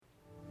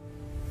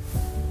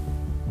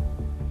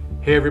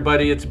Hey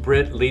everybody, it's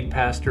Britt, lead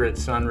pastor at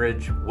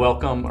Sunridge.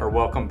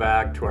 Welcome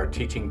back to our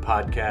teaching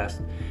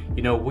podcast.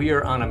 You know, we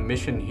are on a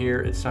mission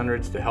here at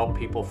Sunridge to help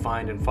people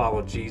find and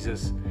follow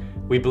Jesus.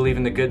 We believe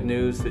in the good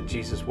news that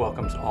Jesus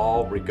welcomes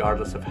all,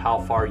 regardless of how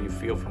far you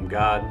feel from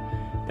God.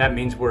 That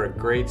means we're a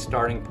great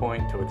starting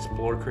point to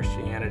explore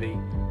Christianity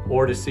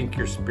or to sink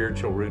your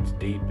spiritual roots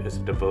deep as a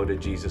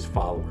devoted Jesus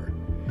follower.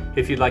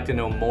 If you'd like to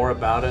know more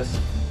about us,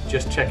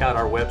 just check out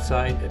our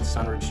website at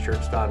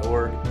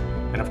sunridgechurch.org.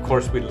 And of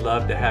course, we'd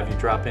love to have you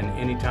drop in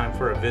anytime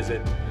for a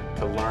visit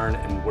to learn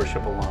and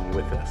worship along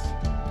with us.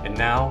 And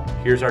now,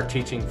 here's our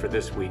teaching for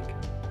this week.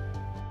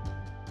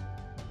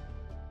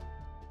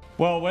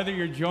 Well, whether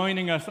you're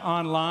joining us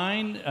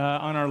online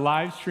on our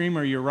live stream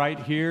or you're right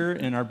here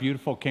in our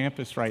beautiful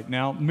campus right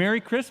now, Merry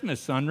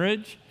Christmas,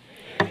 Sunridge.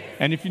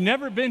 And if you've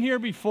never been here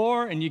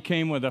before and you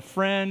came with a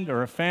friend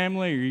or a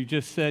family, or you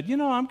just said, you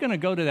know, I'm going to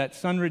go to that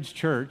Sunridge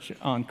Church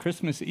on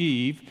Christmas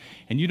Eve,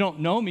 and you don't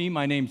know me,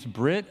 my name's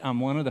Britt. I'm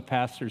one of the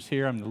pastors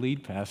here. I'm the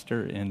lead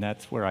pastor, and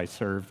that's where I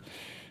serve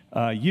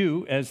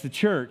you as the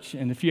church.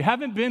 And if you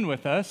haven't been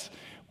with us,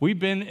 we've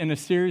been in a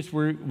series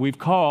where we've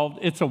called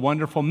It's a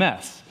Wonderful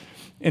Mess.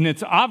 And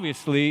it's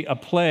obviously a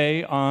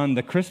play on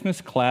the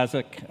Christmas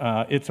classic,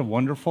 It's a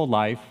Wonderful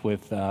Life,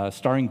 with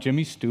starring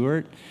Jimmy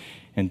Stewart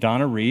and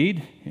Donna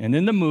Reed. And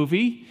in the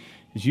movie,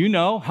 as you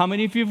know, how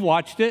many of you have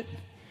watched it?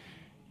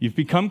 You've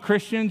become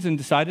Christians and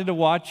decided to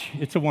watch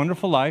It's a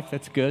Wonderful Life.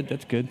 That's good,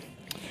 that's good.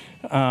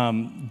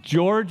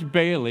 George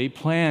Bailey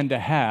planned to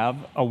have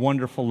a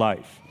wonderful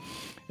life.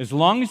 As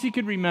long as he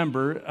could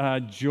remember,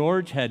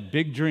 George had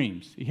big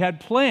dreams. He had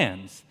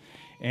plans,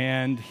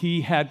 and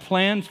he had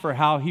plans for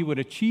how he would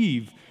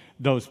achieve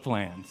those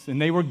plans.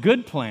 And they were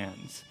good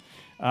plans.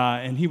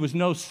 And he was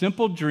no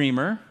simple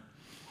dreamer.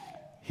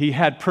 He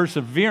had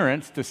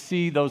perseverance to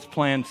see those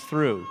plans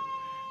through.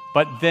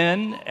 But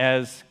then,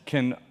 as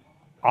can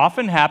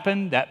often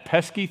happen, that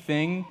pesky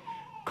thing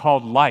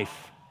called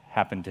life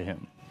happened to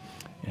him.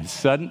 And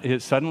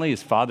suddenly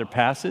his father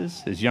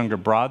passes, his younger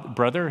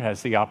brother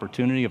has the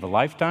opportunity of a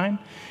lifetime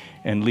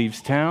and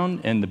leaves town,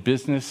 and the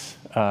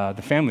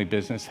family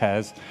business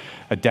has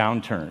a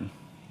downturn.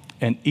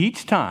 And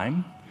each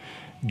time,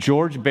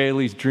 George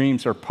Bailey's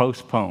dreams are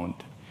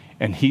postponed,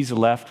 and he's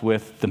left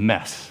with the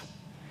mess.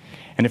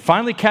 And it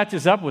finally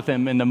catches up with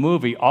him in the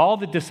movie. All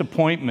the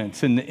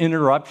disappointments and the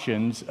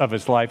interruptions of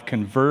his life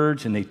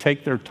converge, and they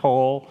take their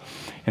toll,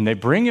 and they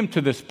bring him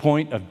to this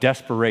point of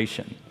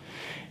desperation.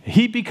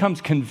 He becomes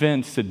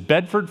convinced that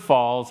Bedford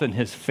Falls and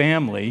his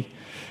family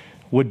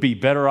would be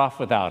better off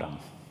without him.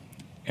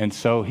 And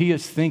so he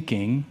is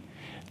thinking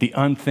the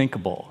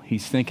unthinkable.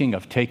 He's thinking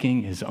of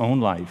taking his own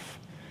life.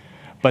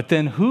 But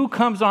then who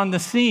comes on the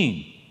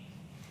scene?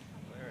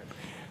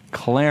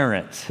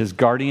 Clarence, his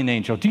guardian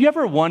angel. Do you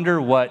ever wonder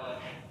what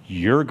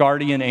your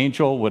guardian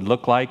angel would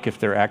look like if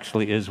there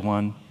actually is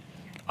one?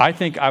 I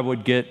think I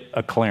would get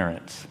a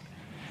Clarence.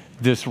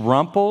 This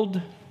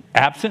rumpled,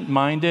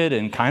 absent-minded,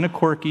 and kind of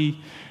quirky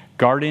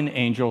guardian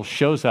angel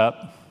shows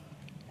up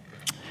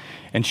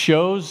and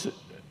shows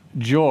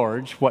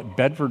George what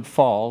Bedford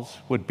Falls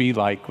would be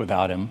like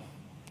without him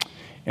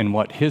and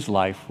what his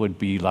life would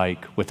be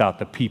like without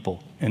the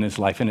people in his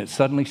life. And it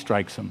suddenly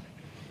strikes him.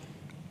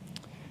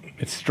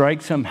 It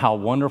strikes him how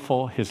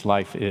wonderful his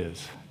life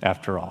is,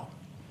 after all.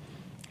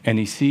 And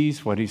he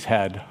sees what he's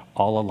had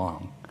all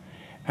along.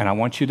 And I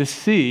want you to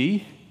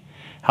see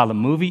how the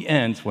movie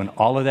ends when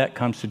all of that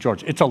comes to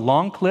George. It's a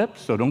long clip,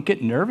 so don't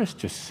get nervous.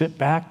 Just sit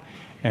back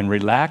and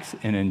relax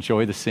and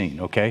enjoy the scene,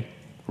 okay?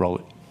 Roll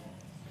it.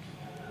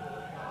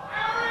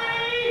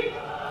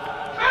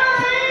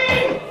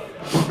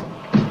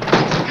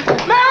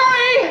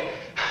 Mary!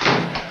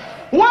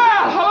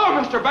 Well,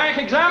 hello, Mr. Bank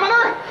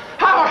Examiner.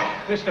 How are you?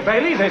 Mr.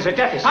 Bailey, there's a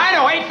deficit. I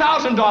know,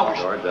 $8,000.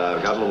 George,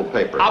 I've got a little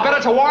paper. I'll bet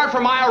it's a warrant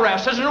for my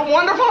arrest. Isn't it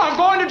wonderful? I'm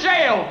going to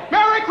jail.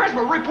 Merry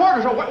Christmas.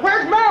 Reporters are...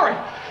 Where's Mary?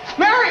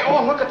 Mary!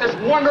 Oh, look at this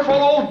wonderful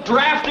old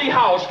drafty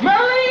house.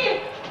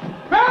 Mary!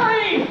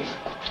 Mary!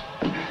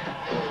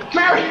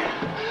 Mary!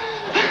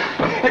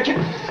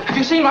 Have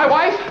you seen my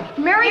wife?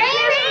 Merry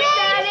Christmas,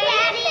 Daddy!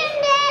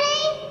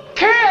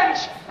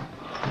 Kids!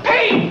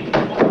 Pete!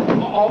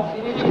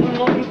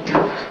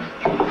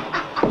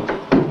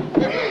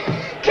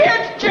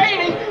 Kids!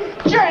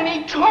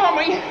 Janie!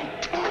 Tommy!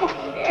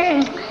 Let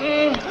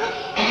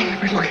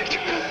me look at you.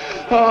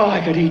 Oh,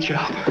 I could eat you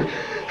up.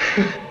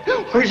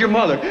 Where's your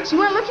mother? She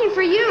went looking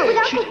for you. With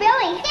Uncle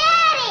Billy.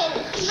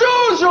 Daddy!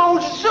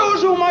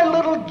 Suzu, my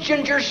little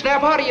ginger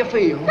snap. How do you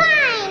feel?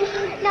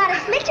 Fine. Not a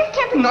smidge of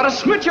temper. Not a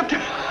smidge of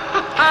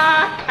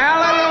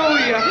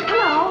Hallelujah.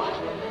 Hello.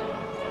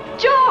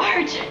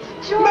 George,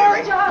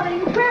 Mary.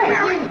 darling, where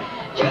are you?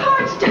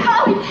 George,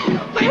 darling,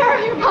 where are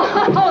you?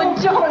 Oh,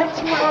 George,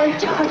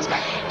 George.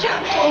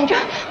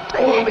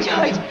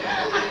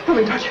 Let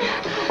me touch you.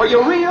 Are you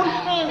real?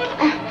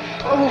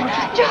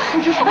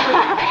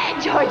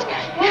 George.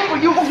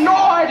 Well, you have no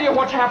idea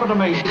what's happened to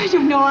me.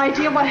 You've no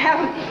idea what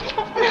happened.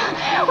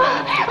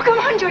 Well, come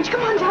on, George.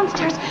 Come on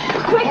downstairs.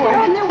 Quick, they're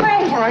on their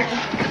way. All right.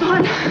 Come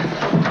on.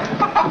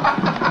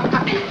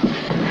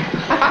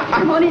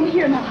 Come on in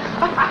here now.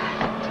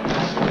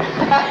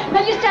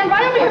 Now you stand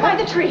right over here by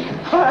the tree.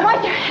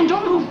 Right there, and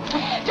don't move.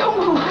 Don't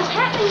move. What's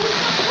happening?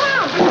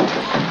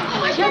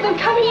 Oh, I hear them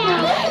coming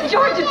now.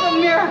 George, it's a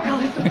miracle.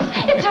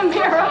 It's a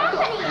miracle.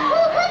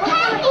 What's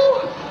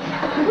happening?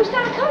 Who's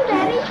gonna come,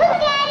 Daddy? Who's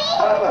Daddy?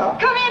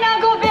 Come in,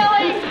 Uncle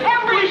Billy.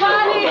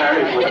 Everybody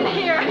in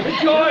here.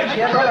 George!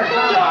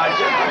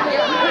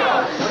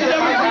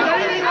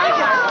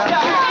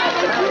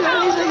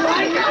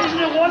 Isn't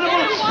it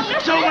wonderful?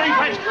 So many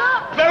friends.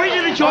 Mary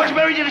did it, George.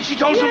 Mary did it. She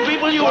told some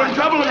people you were in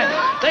trouble, and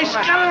they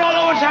scattered all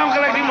over town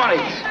collecting money.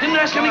 Didn't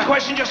ask any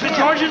questions, just said,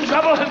 George in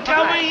trouble.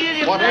 Tell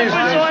me. What is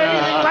this?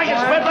 Like it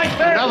spread like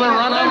fair. Another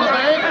run on the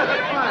bank?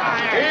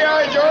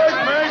 Here, George.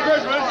 Merry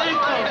Christmas.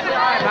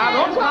 Now,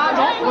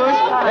 don't push.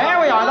 There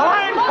we are. The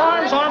line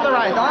forms on the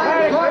right. The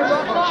line forms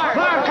on the right.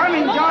 Now,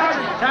 coming, George.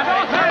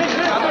 Merry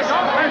Christmas.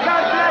 And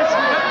God bless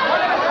you.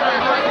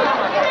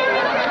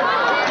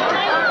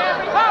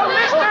 Oh,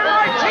 Mr.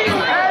 Martini.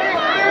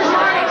 Here's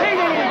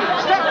Martini.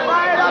 Step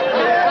right up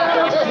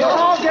there. You'll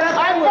all get up.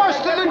 I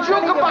busted the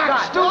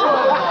jukebox, too.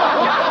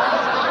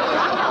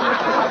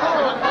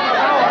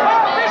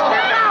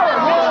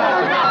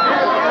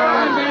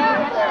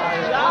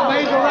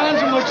 Major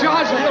Ransom will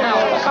charge us now.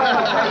 I'm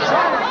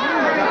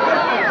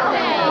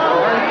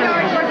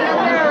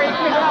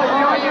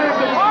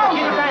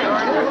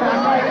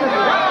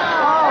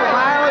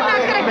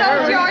not gonna go,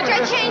 George. I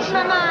changed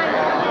my mind.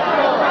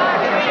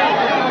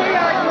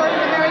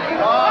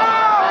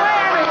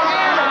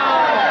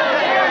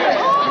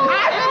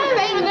 I've been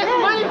saving this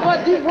money for a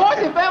divorce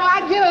if ever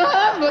I get a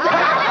husband.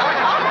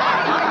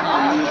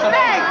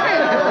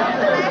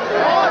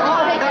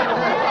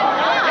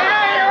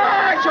 There you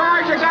are,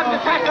 George. You got the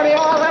faculty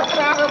all left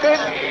out of it.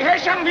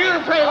 Here's some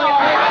beautiful.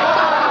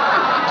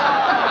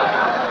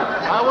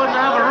 I wouldn't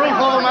have a roof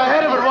over my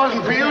head if it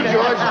wasn't for you,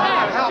 George.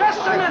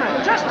 Just a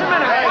minute. Just a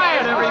minute.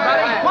 Quiet,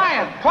 everybody.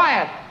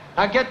 Quiet.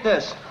 Now get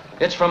this.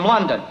 It's from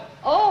London.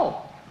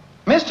 Oh.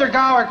 Mr.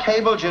 Gower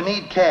cabled you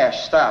need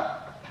cash. Stop.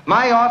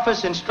 My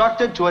office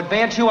instructed to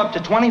advance you up to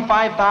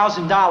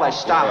 $25,000.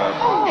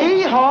 Stop.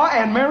 Hee-haw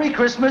and Merry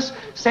Christmas,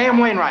 Sam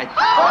Wainwright. And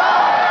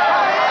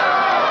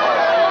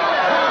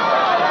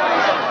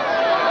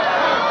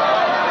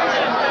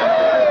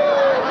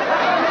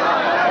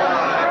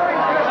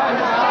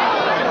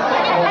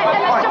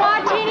Mr.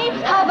 Martini,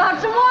 how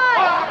about some wine?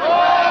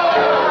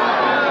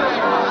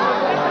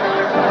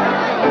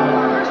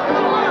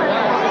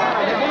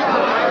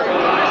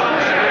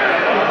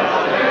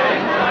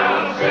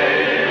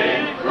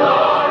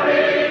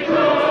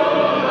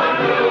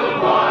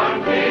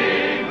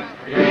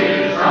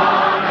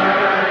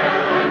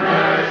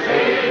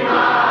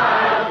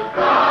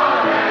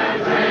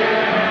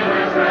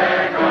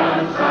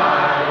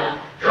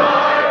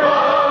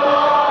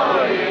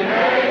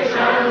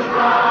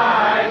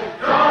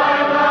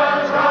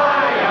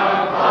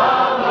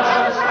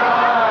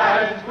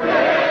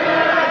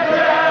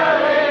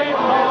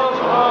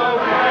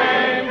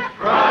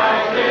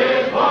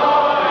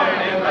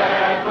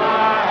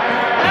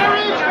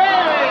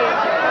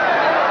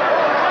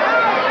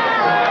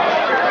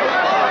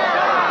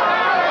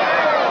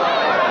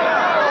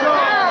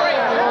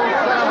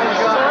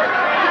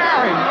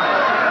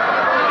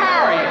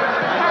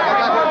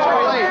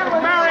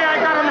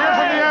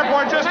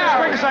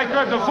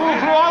 The fool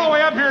flew all the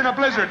way up here in a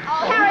blizzard.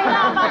 Harry,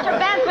 how about your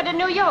Banford in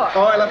New York?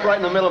 Oh, I left right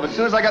in the middle of it. As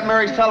soon as I got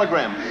Mary's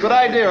telegram. Good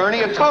idea,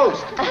 Ernie. A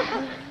toast.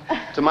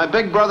 To my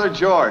big brother,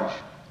 George,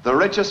 the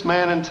richest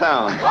man in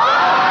town.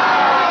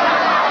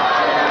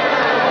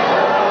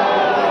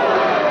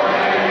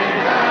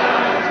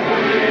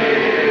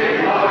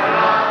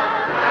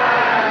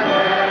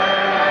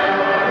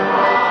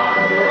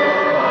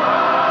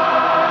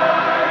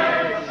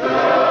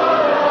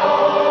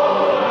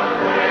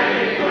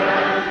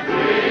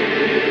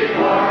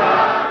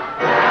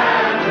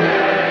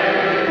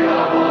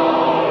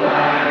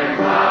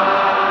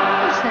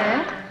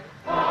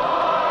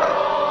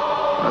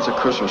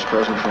 Christmas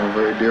present from a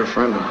very dear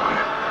friend of mine.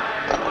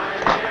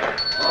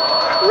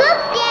 Look,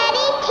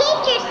 Daddy,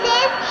 teacher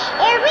says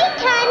every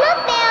time a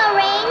bell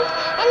rings,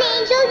 an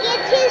angel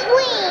gets his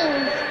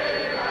wings.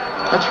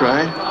 That's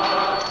right.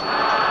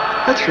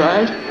 That's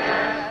right.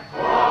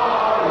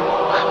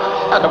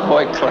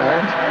 Attaboy,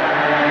 Clarence.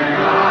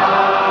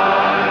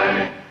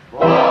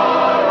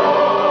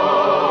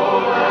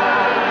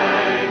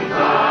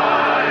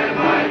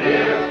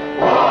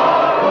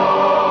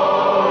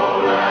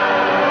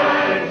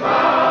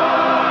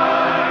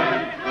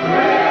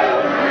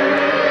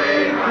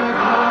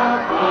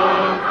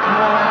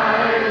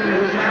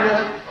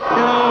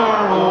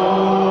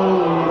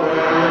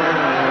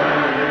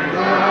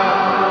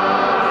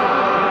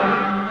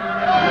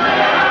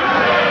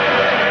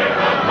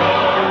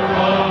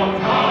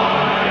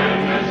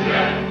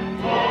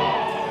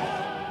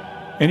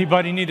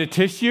 Anybody need a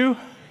tissue?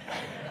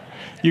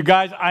 You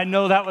guys, I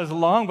know that was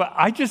long, but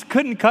I just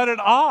couldn't cut it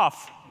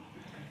off.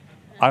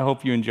 I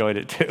hope you enjoyed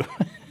it too.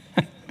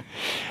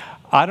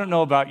 I don't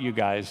know about you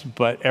guys,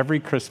 but every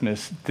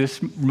Christmas,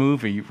 this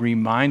movie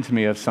reminds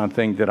me of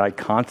something that I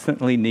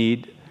constantly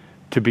need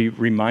to be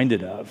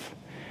reminded of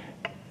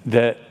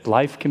that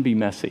life can be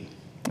messy.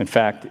 In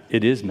fact,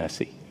 it is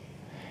messy.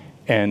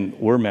 And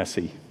we're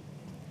messy.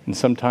 And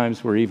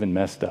sometimes we're even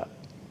messed up.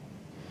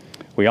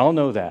 We all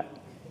know that.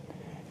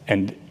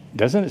 And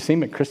doesn't it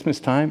seem at Christmas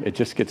time it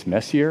just gets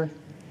messier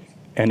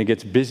and it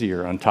gets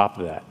busier on top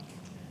of that?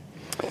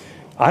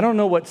 I don't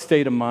know what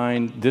state of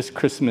mind this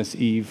Christmas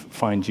Eve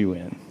finds you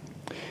in.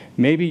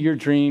 Maybe your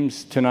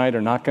dreams tonight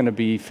are not going to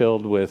be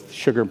filled with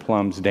sugar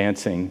plums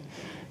dancing.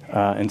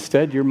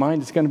 Instead, your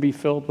mind is going to be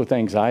filled with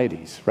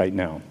anxieties right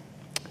now.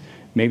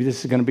 Maybe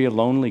this is going to be a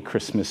lonely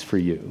Christmas for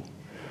you.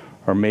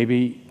 Or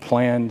maybe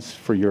plans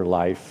for your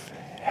life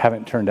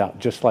haven't turned out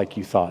just like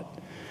you thought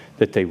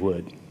that they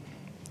would.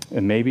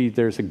 And maybe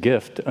there's a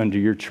gift under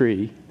your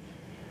tree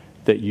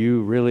that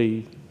you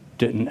really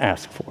didn't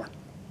ask for.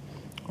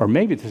 Or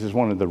maybe this is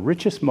one of the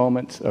richest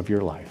moments of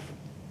your life.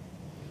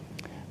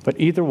 But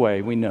either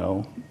way, we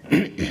know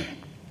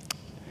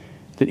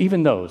that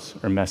even those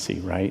are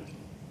messy, right?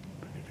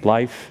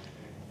 Life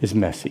is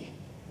messy.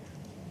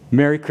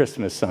 Merry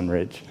Christmas,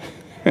 Sunridge.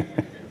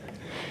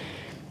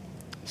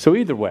 So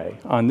either way,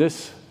 on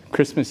this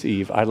Christmas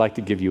Eve, I'd like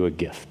to give you a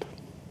gift.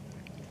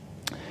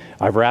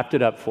 I've wrapped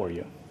it up for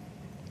you.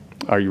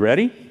 Are you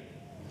ready?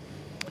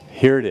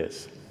 Here it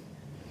is.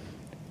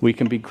 We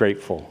can be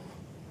grateful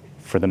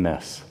for the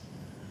mess.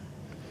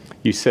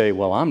 You say,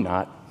 well, I'm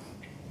not.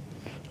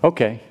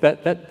 Okay,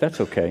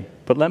 that's okay.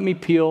 But let me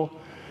peel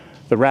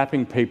the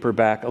wrapping paper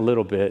back a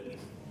little bit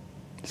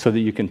so that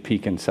you can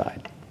peek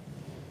inside.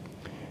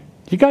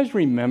 Do you guys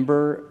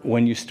remember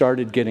when you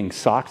started getting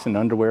socks and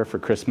underwear for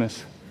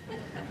Christmas?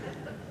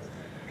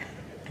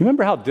 You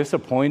remember how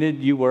disappointed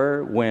you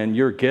were when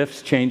your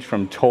gifts changed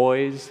from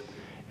toys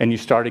and you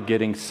started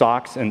getting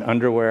socks and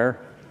underwear?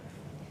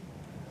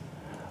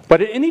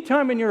 But at any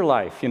time in your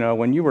life,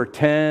 when you were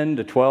 10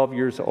 to 12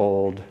 years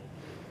old,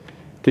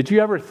 did you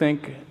ever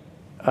think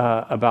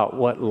about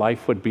what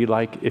life would be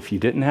like if you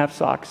didn't have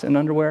socks and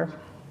underwear?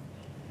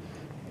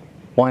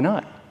 Why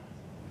not?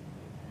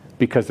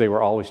 Because they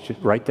were always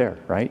just right there,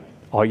 right?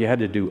 All you had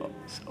to do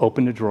was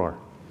open the drawer,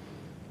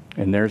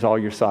 and there's all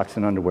your socks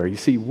and underwear. You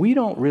see, we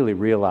don't really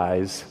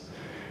realize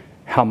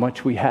how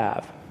much we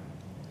have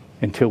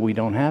until we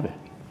don't have it.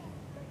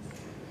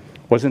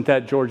 Wasn't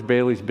that George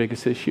Bailey's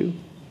biggest issue?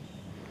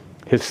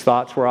 His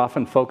thoughts were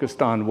often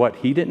focused on what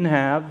he didn't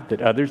have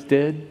that others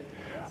did,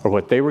 or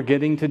what they were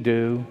getting to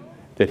do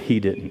that he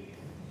didn't.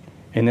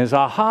 And his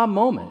aha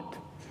moment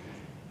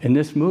in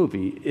this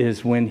movie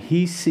is when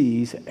he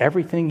sees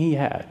everything he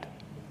had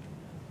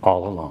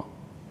all along.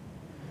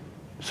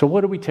 So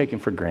what are we taking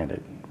for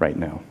granted right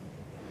now?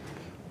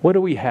 What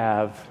do we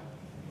have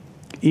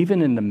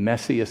even in the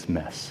messiest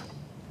mess?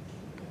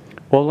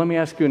 Well, let me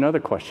ask you another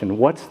question.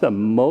 What's the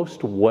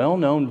most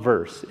well-known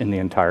verse in the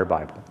entire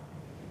Bible?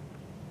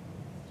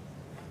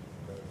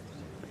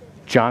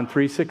 John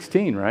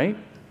 3:16, right?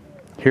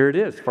 Here it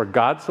is. For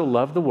God so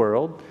loved the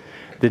world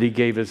that he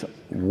gave his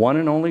one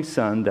and only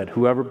Son, that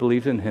whoever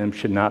believes in him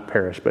should not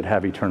perish but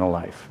have eternal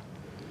life.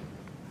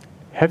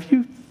 Have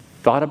you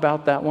thought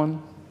about that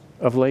one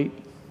of late?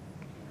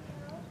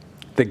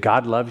 That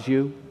God loves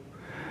you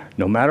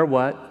no matter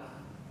what,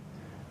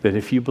 that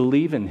if you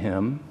believe in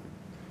him,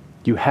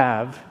 you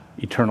have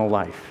eternal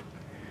life.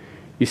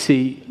 You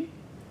see,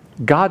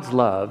 God's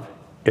love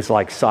is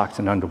like socks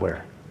and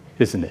underwear,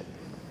 isn't it?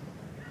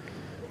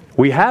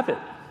 We have it.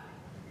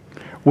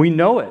 We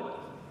know it.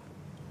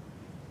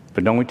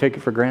 But don't we take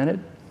it for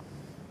granted?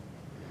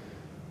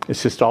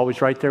 It's just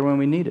always right there when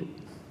we need it.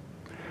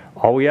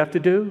 All we have to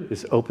do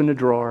is open the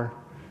drawer,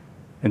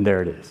 and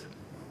there it is.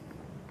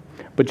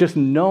 But just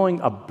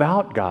knowing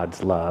about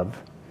God's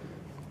love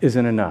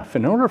isn't enough.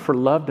 In order for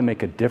love to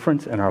make a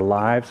difference in our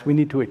lives, we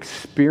need to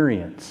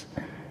experience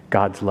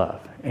God's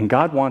love. And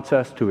God wants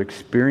us to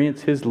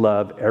experience his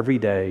love every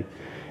day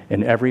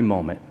and every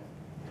moment.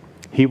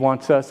 He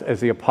wants us, as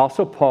the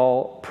Apostle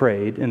Paul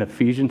prayed in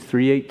Ephesians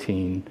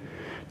 3:18,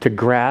 to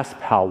grasp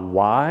how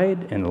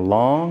wide and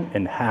long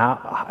and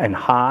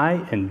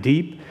high and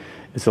deep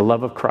is the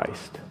love of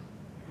Christ.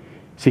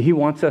 See, he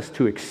wants us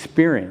to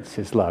experience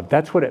his love.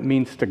 That's what it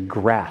means to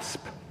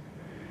grasp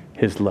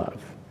his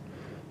love.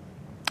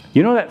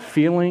 You know that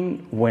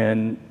feeling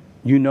when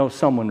you know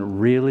someone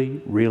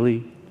really,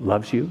 really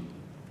loves you?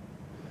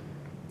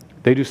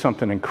 They do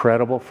something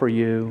incredible for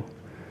you,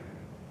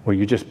 where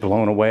you're just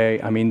blown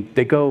away. I mean,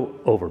 they go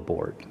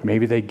overboard.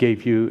 Maybe they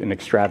gave you an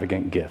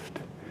extravagant gift.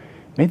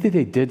 Maybe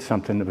they did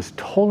something that was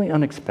totally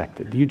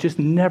unexpected. You just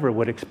never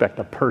would expect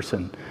a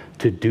person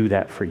to do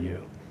that for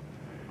you.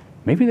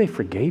 Maybe they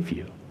forgave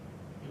you.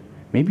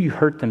 Maybe you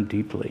hurt them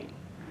deeply,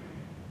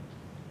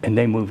 and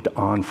they moved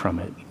on from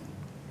it,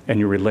 and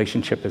your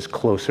relationship is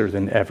closer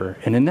than ever.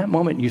 And in that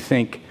moment, you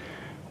think,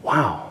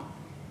 wow,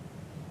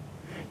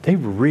 they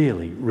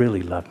really,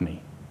 really love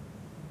me.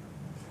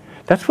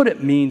 That's what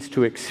it means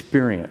to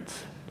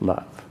experience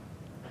love.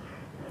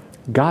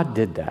 God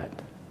did that.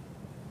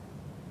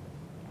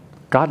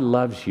 God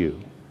loves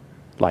you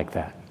like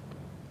that.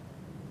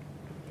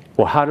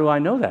 Well, how do I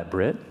know that,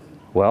 Britt?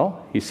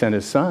 Well, he sent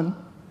his Son.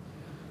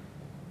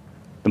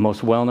 The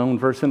most well-known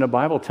verse in the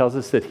Bible tells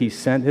us that he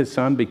sent his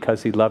son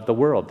because he loved the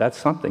world. That's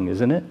something,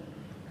 isn't it?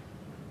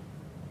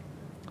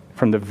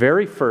 From the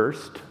very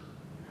first,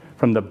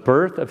 from the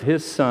birth of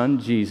his son,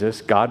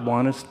 Jesus, God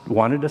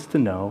wanted us to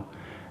know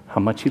how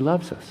much he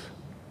loves us.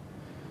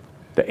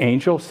 The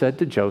angel said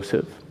to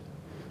Joseph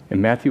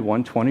in Matthew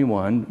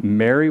 1:21,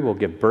 Mary will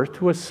give birth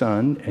to a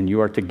son, and you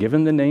are to give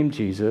him the name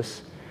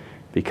Jesus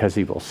because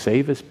he will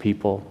save his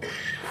people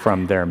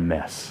from their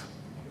mess.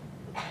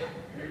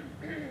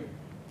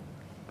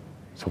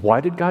 So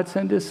why did God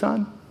send his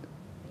son?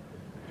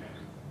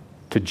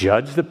 To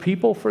judge the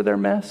people for their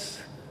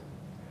mess?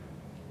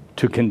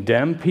 To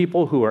condemn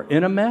people who are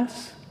in a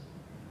mess?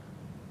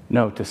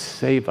 No, to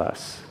save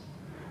us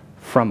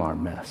from our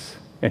mess.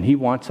 And he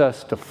wants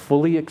us to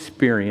fully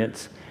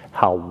experience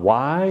how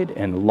wide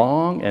and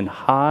long and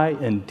high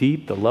and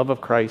deep the love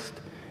of Christ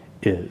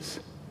is.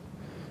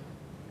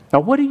 Now,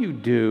 what do you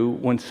do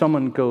when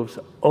someone goes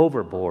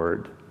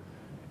overboard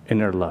in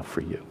their love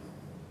for you?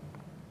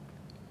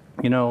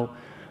 You know,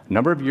 a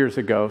number of years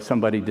ago,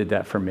 somebody did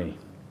that for me.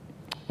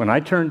 When I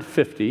turned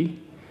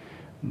 50,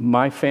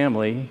 my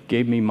family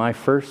gave me my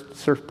first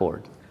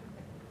surfboard.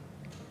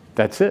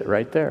 That's it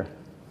right there.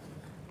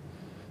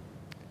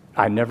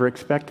 I never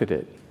expected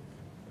it.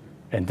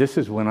 And this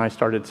is when I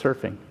started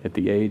surfing at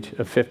the age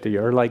of 50,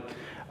 or like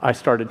I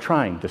started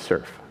trying to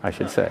surf, I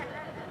should say.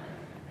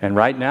 And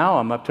right now,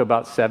 I'm up to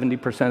about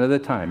 70% of the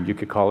time. You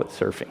could call it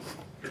surfing.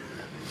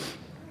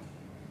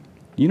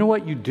 You know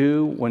what you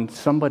do when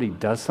somebody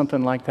does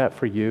something like that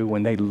for you,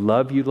 when they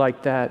love you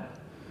like that?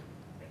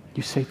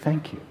 You say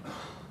thank you.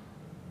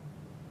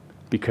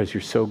 Because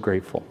you're so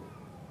grateful.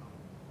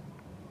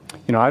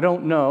 You know, I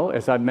don't know,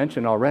 as I've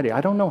mentioned already,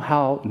 I don't know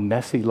how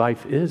messy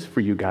life is for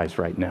you guys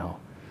right now.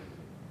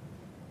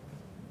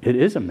 It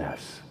is a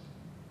mess.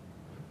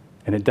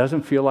 And it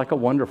doesn't feel like a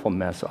wonderful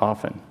mess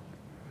often.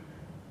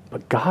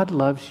 But God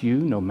loves you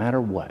no matter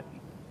what.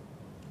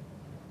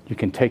 You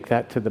can take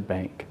that to the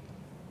bank.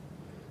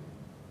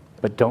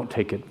 But don't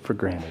take it for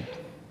granted.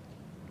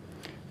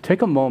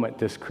 Take a moment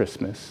this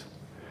Christmas,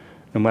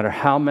 no matter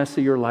how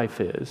messy your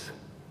life is,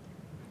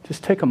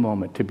 just take a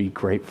moment to be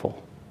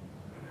grateful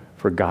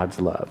for God's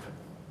love.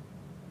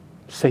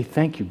 Say,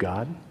 thank you,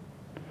 God,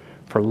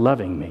 for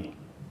loving me,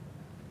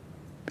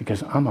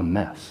 because I'm a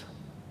mess.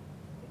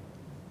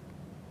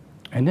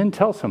 And then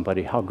tell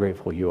somebody how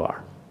grateful you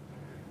are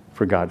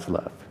for God's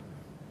love.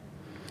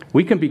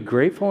 We can be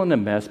grateful in the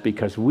mess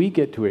because we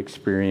get to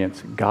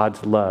experience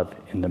God's love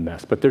in the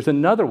mess. But there's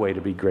another way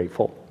to be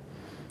grateful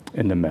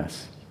in the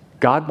mess.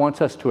 God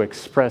wants us to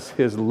express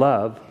his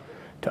love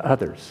to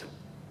others.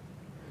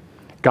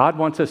 God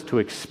wants us to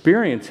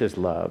experience his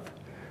love,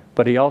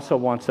 but he also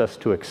wants us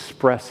to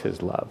express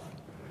his love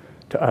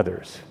to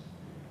others.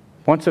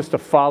 He wants us to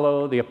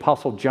follow the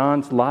Apostle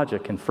John's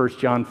logic in 1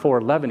 John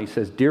 4:11. He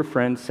says, dear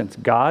friends, since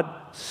God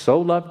so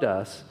loved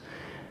us,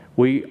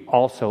 we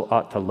also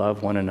ought to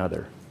love one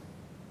another.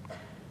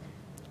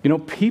 You know,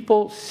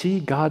 people see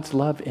God's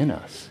love in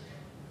us.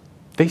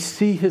 They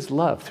see his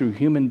love through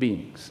human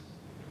beings.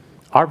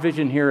 Our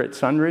vision here at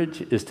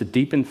Sunridge is to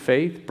deepen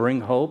faith,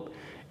 bring hope,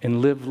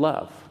 and live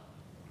love.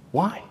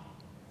 Why?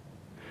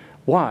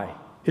 Why?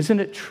 Isn't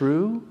it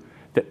true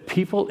that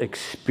people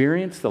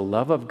experience the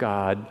love of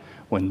God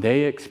when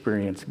they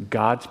experience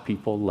God's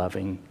people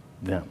loving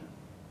them?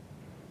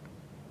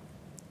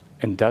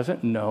 And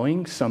doesn't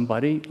knowing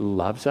somebody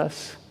loves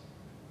us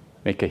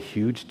make a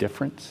huge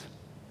difference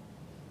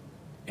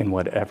in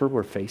whatever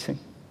we're facing?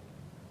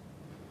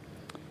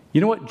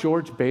 You know what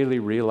George Bailey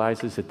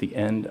realizes at the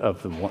end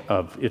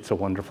of It's a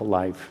Wonderful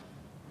Life?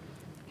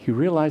 He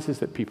realizes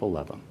that people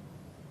love him.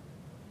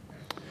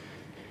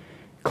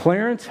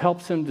 Clarence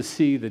helps him to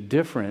see the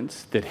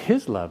difference that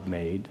his love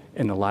made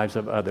in the lives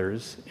of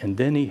others, and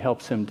then he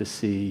helps him to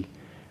see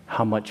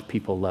how much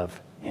people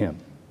love him.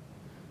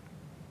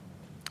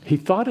 He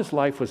thought his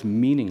life was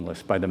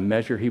meaningless by the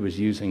measure he was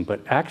using,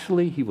 but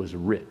actually he was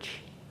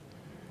rich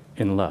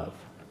in love.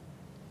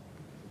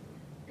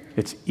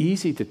 It's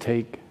easy to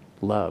take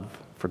love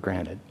for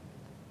granted.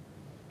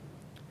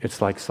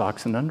 It's like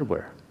socks and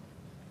underwear.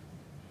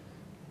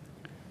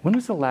 When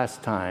was the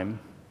last time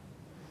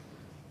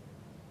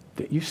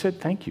that you said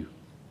thank you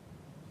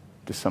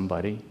to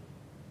somebody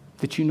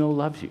that you know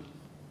loves you?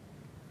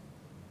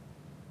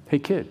 Hey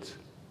kids,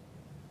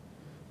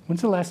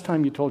 when's the last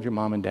time you told your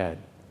mom and dad,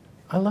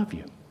 I love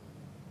you?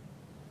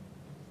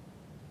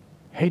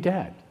 Hey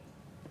dad,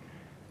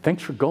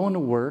 thanks for going to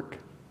work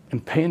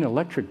and paying an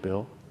electric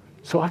bill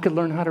so I could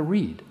learn how to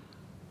read.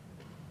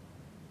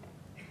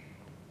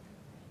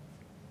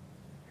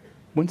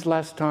 When's the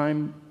last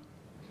time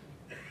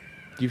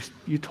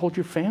you told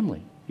your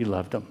family you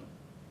loved them?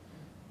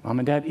 Mom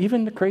and dad,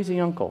 even the crazy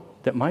uncle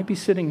that might be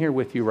sitting here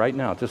with you right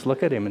now, just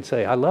look at him and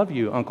say, I love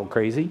you, Uncle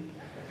Crazy.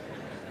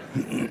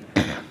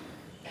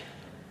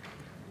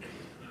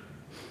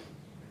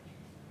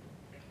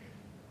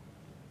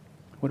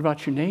 What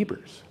about your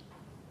neighbors?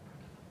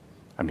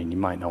 I mean, you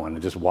might not want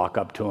to just walk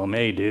up to them,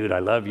 hey, dude, I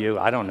love you.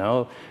 I don't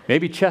know.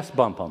 Maybe chest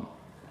bump them.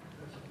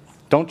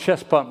 Don't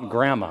chest bump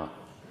grandma.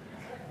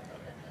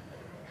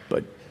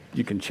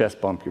 You can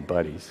chest bump your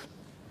buddies.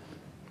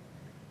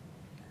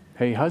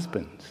 Hey,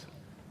 husbands,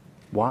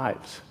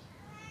 wives,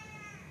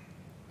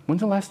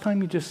 when's the last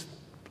time you just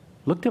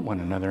looked at one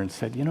another and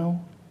said,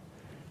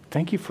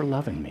 thank you for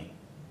loving me.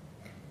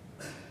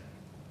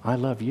 I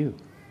love you.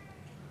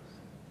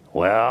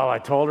 Well, I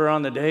told her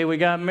on the day we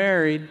got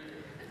married.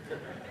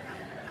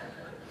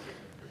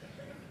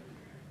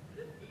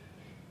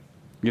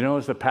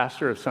 As the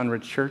pastor of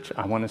Sunridge Church,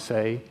 I want to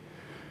say,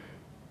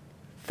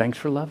 thanks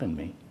for loving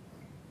me.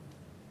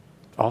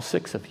 All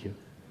 6 of you.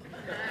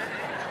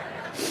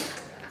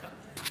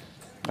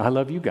 I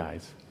love you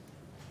guys.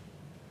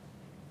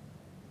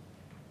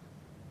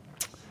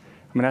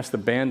 I'm going to ask the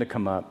band to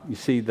come up. You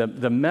see,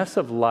 the mess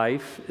of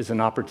life is an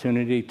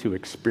opportunity to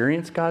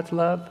experience God's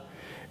love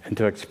and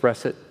to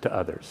express it to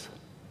others.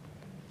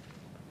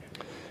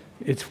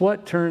 It's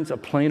what turns a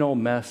plain old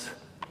mess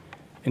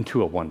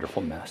into a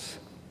wonderful mess.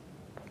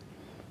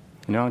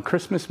 On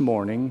Christmas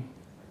morning,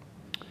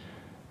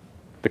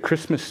 the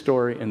Christmas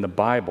story in the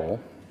Bible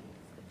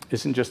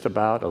isn't just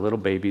about a little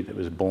baby that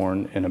was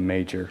born in a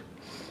manger.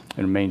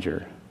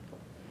 It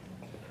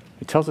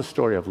tells a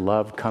story of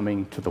love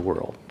coming to the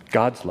world,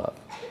 God's love.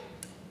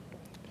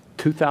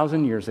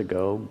 2,000 years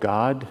ago,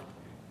 God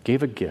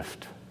gave a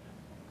gift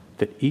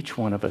that each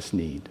one of us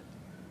need.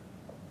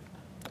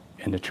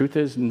 And the truth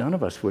is, none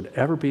of us would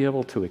ever be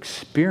able to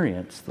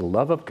experience the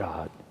love of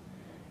God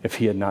if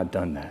he had not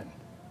done that.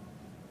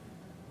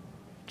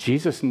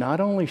 Jesus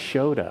not only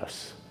showed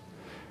us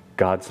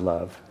God's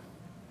love,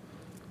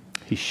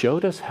 he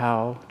showed us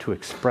how to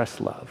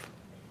express love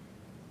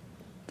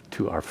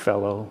to our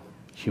fellow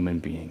human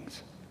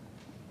beings.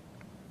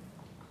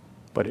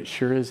 But it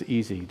sure is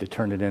easy to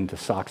turn it into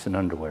socks and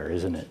underwear,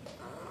 isn't it?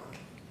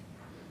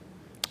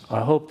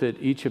 I hope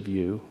that each of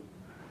you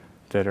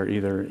that are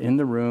either in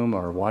the room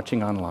or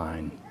watching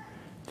online,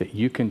 that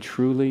you can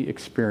truly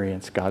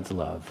experience God's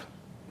love.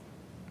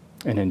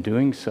 And in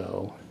doing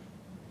so,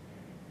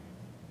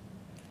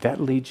 that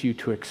leads you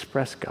to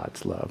express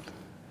God's love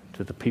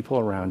to the people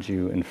around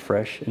you in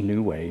fresh and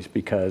new ways,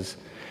 because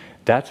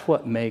that's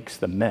what makes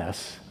the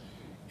mess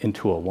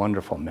into a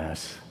wonderful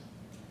mess.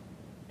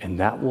 And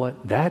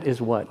that is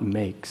what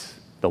makes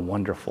the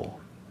wonderful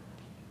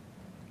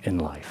in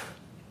life.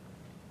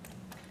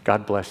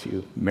 God bless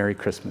you. Merry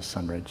Christmas,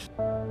 Sunridge.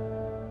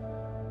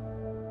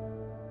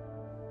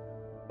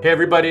 Hey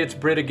everybody, it's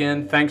Britt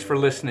again. Thanks for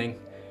listening.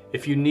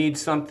 If you need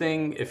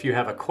something, if you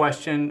have a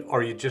question,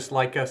 or you'd just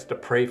like us to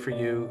pray for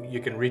you, you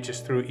can reach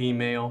us through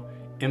email,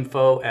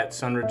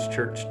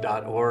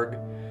 info@sunridgechurch.org.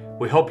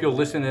 We hope you'll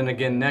listen in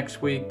again next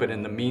week, but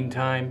in the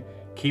meantime,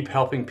 keep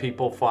helping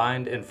people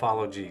find and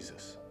follow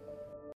Jesus.